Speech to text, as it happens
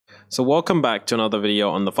So welcome back to another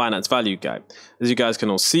video on the Finance Value Guy. As you guys can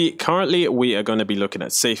all see, currently we are going to be looking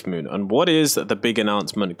at SAFEMOON and what is the big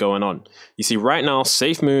announcement going on. You see right now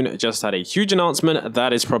SAFEMOON just had a huge announcement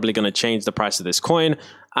that is probably going to change the price of this coin,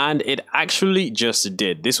 and it actually just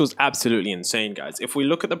did. This was absolutely insane, guys. If we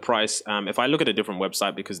look at the price, if I look at a different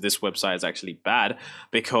website, because this website is actually bad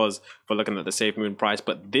because we're looking at the SAFEMOON price,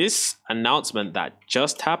 but this announcement that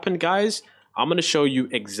just happened, guys, I'm going to show you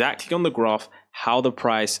exactly on the graph how the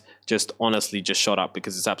price just honestly just shot up,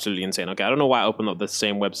 because it's absolutely insane. Okay, I don't know why I opened up the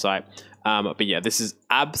same website, but yeah, this is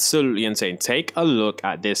absolutely insane. Take a look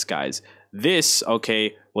at this, guys. This,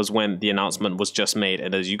 okay, was when the announcement was just made,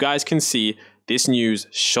 and as you guys can see, this news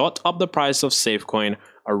shot up the price of SafeCoin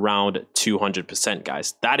around 200%,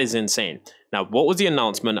 guys. That is insane. Now, what was the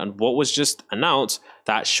announcement and what was just announced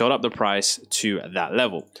that shot up the price to that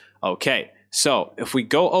level? Okay, so if we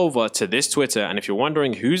go over to this Twitter, and if you're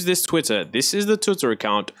wondering who's this Twitter, this is the Twitter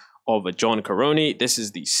account of John Caroni. This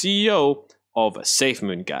is the CEO of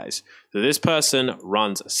SAFEMOON, guys. So this person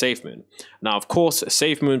runs SAFEMOON. Now, of course,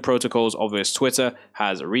 SAFEMOON Protocols of his Twitter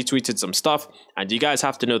has retweeted some stuff, and you guys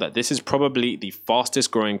have to know that this is probably the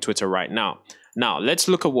fastest growing Twitter right now. Now, let's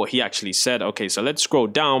look at what he actually said. Okay, so let's scroll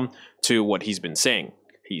down to what he's been saying.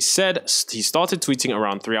 He said he started tweeting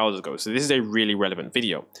around 3 hours ago, so this is a really relevant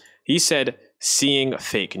video. He said, "Seeing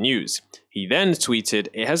fake news." He then tweeted,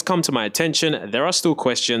 "It has come to my attention there are still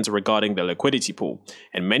questions regarding the liquidity pool,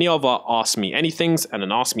 and many of our Ask Me Anythings, and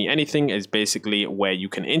an Ask Me Anything is basically where you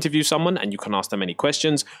can interview someone and you can ask them any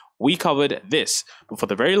questions. We covered this, but for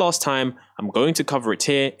the very last time, I'm going to cover it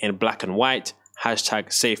here in black and white,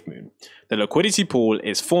 #SafeMoon. The liquidity pool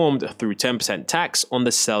is formed through 10% tax on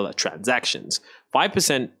the sell transactions.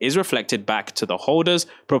 5% is reflected back to the holders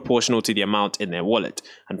proportional to the amount in their wallet,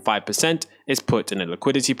 and 5% is put in a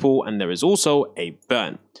liquidity pool, and there is also a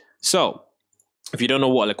burn." So, if you don't know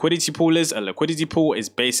what a liquidity pool is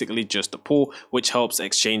basically just a pool which helps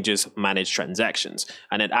exchanges manage transactions,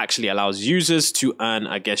 and it actually allows users to earn,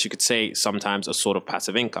 I guess you could say, sometimes a sort of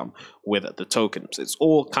passive income with the tokens. It's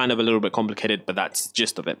all kind of a little bit complicated, but that's the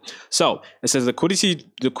gist of it. So it says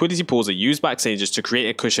liquidity pools are used by exchanges to create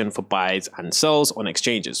a cushion for buys and sells on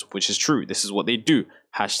exchanges, which is true. This is what they do.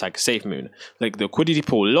 #SafeMoon. Like, the liquidity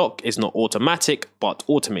pool lock is not automatic but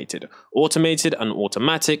automated. Automated and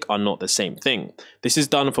automatic are not the same thing. This is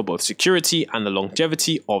done for both security and the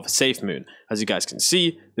longevity of SafeMoon. As you guys can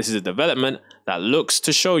see, this is a development that looks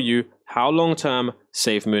to show you how long-term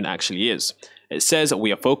SafeMoon actually is. It says,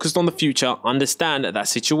 "We are focused on the future, understand that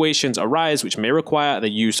situations arise which may require the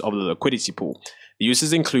use of the liquidity pool. The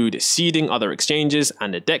uses include seeding other exchanges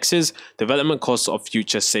and indexes, development costs of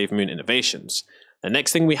future SafeMoon innovations." The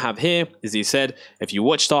next thing we have here is he said, "If you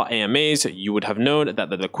watched our AMAs, you would have known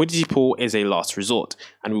that the liquidity pool is a last resort,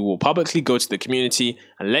 and we will publicly go to the community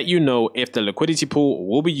and let you know if the liquidity pool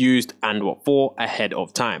will be used and what for ahead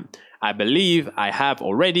of time. I believe I have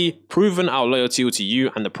already proven our loyalty to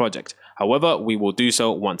you and the project. However, we will do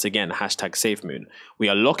so once again, #SafeMoon. We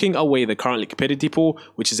are locking away the current liquidity pool,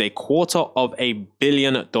 which is $250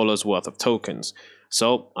 million worth of tokens."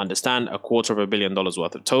 So understand, $250 million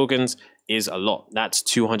worth of tokens is a lot. That's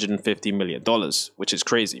 $250 million, which is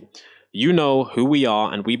crazy. You know who we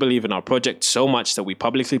are, and we believe in our project so much that we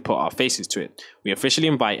publicly put our faces to it. We officially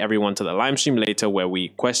invite everyone to the live stream later where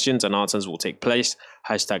questions and answers will take place,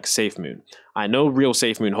 #SafeMoon. I know real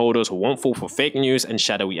SafeMoon holders who won't fall for fake news and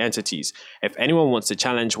shadowy entities. If anyone wants to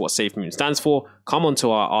challenge what SafeMoon stands for, come onto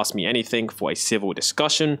our Ask Me Anything for a civil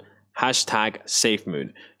discussion,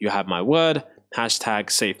 #SafeMoon. You have my word,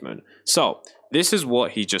 #SafeMoon. So this is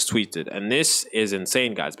what he just tweeted, and this is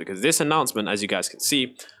insane, guys, because this announcement, as you guys can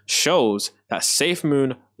see, shows that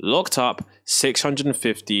SafeMoon locked up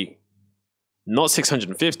 $250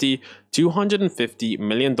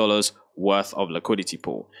 million worth of liquidity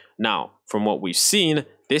pool. Now, from what we've seen,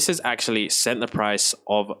 this has actually sent the price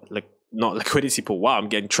of, not liquidity pool, wow, I'm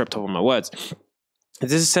getting tripped up on my words.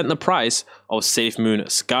 This has sent the price of SafeMoon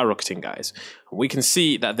skyrocketing, guys. We can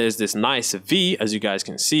see that there's this nice V, as you guys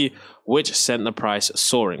can see, which sent the price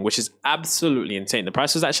soaring, which is absolutely insane. The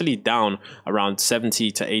price was actually down around 70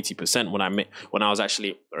 to 80% when I was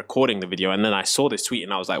actually recording the video, and then I saw this tweet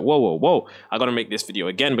and I was like, whoa, I gotta make this video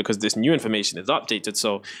again because this new information is updated.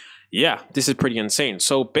 So yeah, this is pretty insane.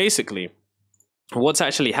 So basically, what's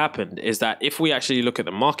actually happened is that if we actually look at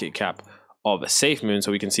the market cap of SafeMoon,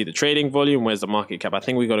 so we can see the trading volume. Where's the market cap? I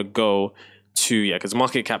think we got to go to, yeah, because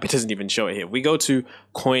market cap, it doesn't even show it here. If we go to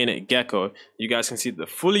CoinGecko, you guys can see the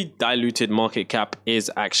fully diluted market cap is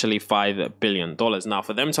actually $5 billion. Now,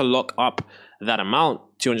 for them to lock up that amount,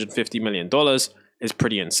 $250 million, is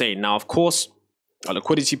pretty insane. Now, of course, A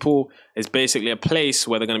liquidity pool is basically a place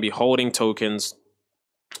where they're going to be holding tokens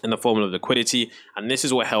in the form of liquidity, and this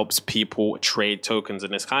is what helps people trade tokens,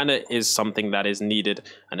 and this kind of is something that is needed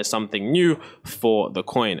and is something new for the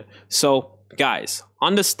coin. So guys,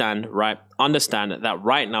 understand that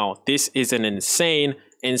right now this is an insane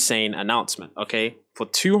announcement. Okay, for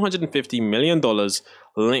 $250 million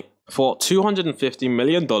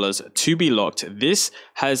to be locked, this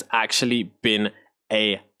has actually been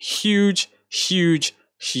a huge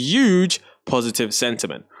positive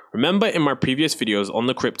sentiment. Remember in my previous videos on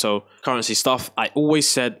the cryptocurrency stuff, I always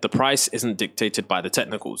said the price isn't dictated by the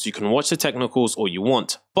technicals. You can watch the technicals all you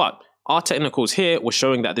want, but our technicals here were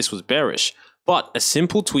showing that this was bearish. But a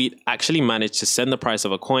simple tweet actually managed to send the price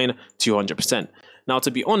of a coin 200%. Now,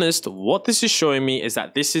 to be honest, what this is showing me is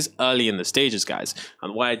that this is early in the stages, guys.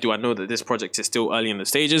 And why do I know that this project is still early in the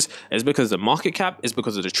stages? Is because the market cap, is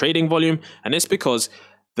because of the trading volume, and it's because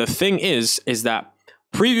the thing is that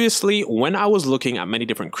previously, when I was looking at many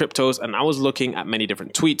different cryptos and I was looking at many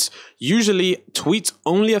different tweets, usually tweets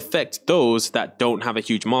only affect those that don't have a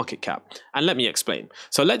huge market cap. And let me explain.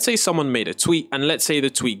 So let's say someone made a tweet, and let's say the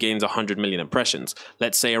tweet gains 100 million impressions.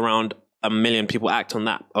 Let's say around 1 million people act on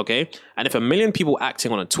that, okay? And if 1 million people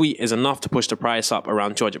acting on a tweet is enough to push the price up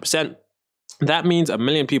around 200%, that means 1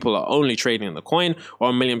 million people are only trading the coin, or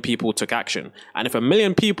 1 million people took action. And if 1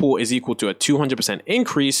 million people is equal to a 200%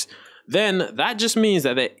 increase, then that just means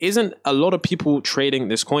that there isn't a lot of people trading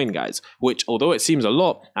this coin, guys, which although it seems a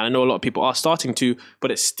lot, and I know a lot of people are starting to, but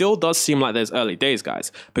it still does seem like there's early days,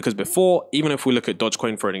 guys, because before, even if we look at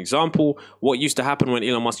Dogecoin for an example, what used to happen when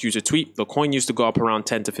Elon Musk used a tweet, the coin used to go up around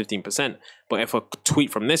 10 to 15%. But if a tweet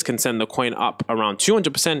from this can send the coin up around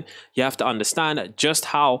 200%, you have to understand just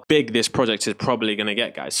how big this project is probably going to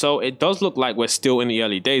get, guys. So it does look like we're still in the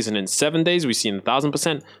early days, and in 7 days, we've seen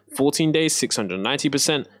 1,000%, 14 days,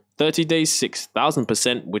 690%, 30 days,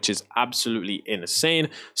 6,000%, which is absolutely insane.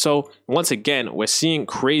 So once again, we're seeing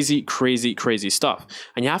crazy stuff.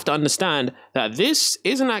 And you have to understand that this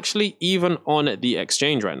isn't actually even on the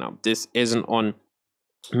exchange right now. This isn't on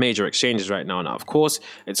major exchanges right now. Now, of course,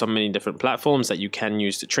 it's on many different platforms that you can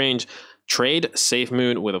use to trade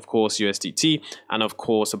SAFEMOON with, of course, USDT, and of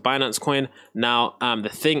course a Binance coin. Now, the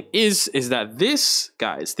thing is that this,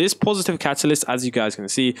 guys, this positive catalyst, as you guys can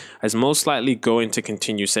see, is most likely going to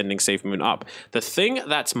continue sending SAFEMOON up. The thing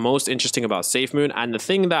that's most interesting about SAFEMOON, and the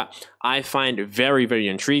thing that I find very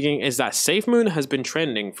intriguing, is that SAFEMOON has been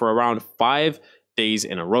trending for around 5 days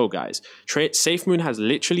in a row, guys. SAFEMOON has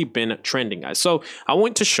literally been trending, guys. So I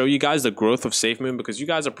want to show you guys the growth of SAFEMOON, because you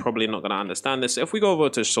guys are probably not going to understand this. If we go over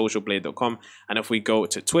to socialblade.com, and if we go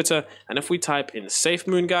to Twitter, and if we type in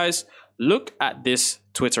SAFEMOON, guys, look at this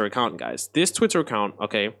Twitter account, guys. This Twitter account,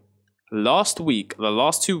 okay, last week, the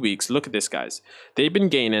last 2 weeks, look at this, guys. They've been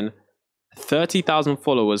gaining 30,000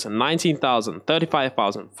 followers, 19,000,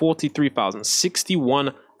 35,000, 43,000,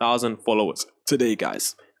 61,000 followers today,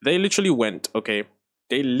 guys. They literally went, okay,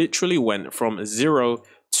 they literally went from 0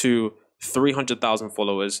 to 300,000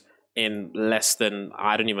 followers in less than,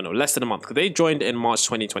 I don't even know, less than a month. They joined in March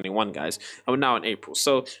 2021, guys, and we're now in April.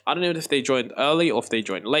 So I don't know if they joined early or if they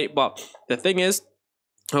joined late, but the thing is,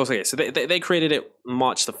 okay, so they created it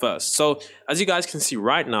March the 1st. So as you guys can see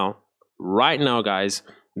right now, guys,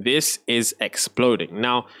 this is exploding.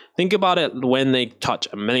 Now, think about it when they touch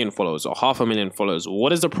 1 million followers or 500,000 followers.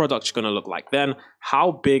 What is the product going to look like then?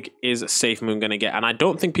 How big is SAFEMOON going to get? And I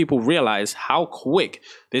don't think people realize how quick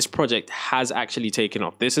this project has actually taken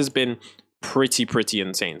off. This has been pretty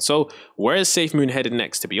insane. So where is SAFEMOON headed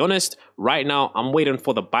next? To be honest, right now, I'm waiting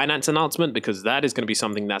for the Binance announcement, because that is going to be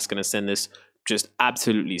something that's going to send this just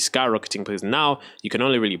absolutely skyrocketing, because now you can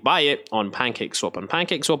only really buy it on PancakeSwap. And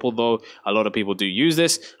PancakeSwap, although a lot of people do use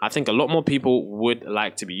this, I think a lot more people would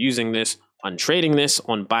like to be using this and trading this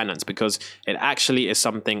on Binance, because it actually is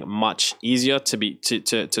something much easier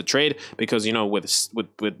to trade, because you know with what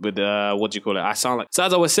do you call it, I sound like. So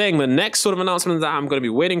as I was saying, the next sort of announcement that I'm going to be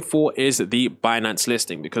waiting for is the Binance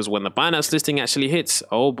listing, because when the Binance listing actually hits,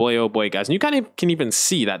 oh boy guys, and you can even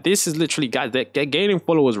see that this is literally, guys, they're gaining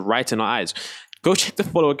followers right in our eyes. Go check the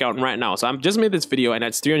follow account right now. So I've just made this video and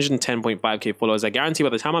it's 310.5k followers. I guarantee by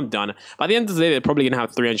the time I'm done, by the end of the day, they're probably gonna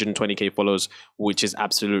have 320k followers, which is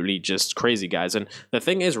absolutely just crazy, guys. And the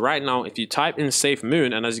thing is, right now, if you type in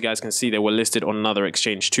SAFEMOON, and as you guys can see, they were listed on another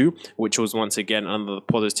exchange too, which was once again under the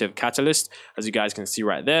positive catalyst, as you guys can see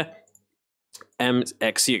right there.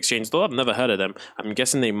 MXC exchange, though I've never heard of them. I'm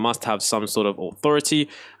guessing they must have some sort of authority.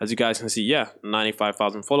 As you guys can see, yeah,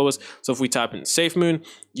 95,000 followers. So if we type in SAFEMOON,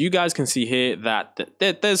 you guys can see here that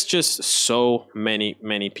there's just so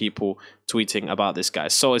many people tweeting about this,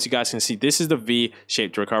 guys. So as you guys can see, this is the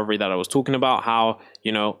V-shaped recovery that I was talking about, how,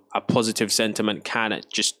 you know, a positive sentiment can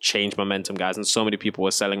just change momentum, guys. And so many people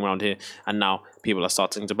were selling around here, and now people are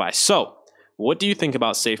starting to buy. So what do you think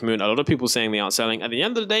about SAFEMOON? A lot of people saying they aren't selling. At the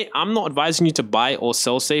end of the day, I'm not advising you to buy or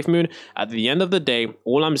sell SAFEMOON. At the end of the day,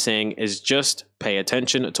 all I'm saying is just pay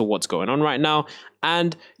attention to what's going on right now.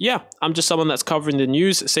 And yeah, I'm just someone that's covering the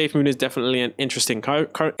news. SAFEMOON is definitely an interesting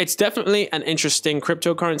it's definitely an interesting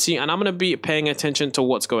cryptocurrency, and I'm going to be paying attention to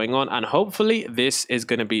what's going on. And hopefully this is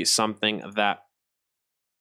going to be something that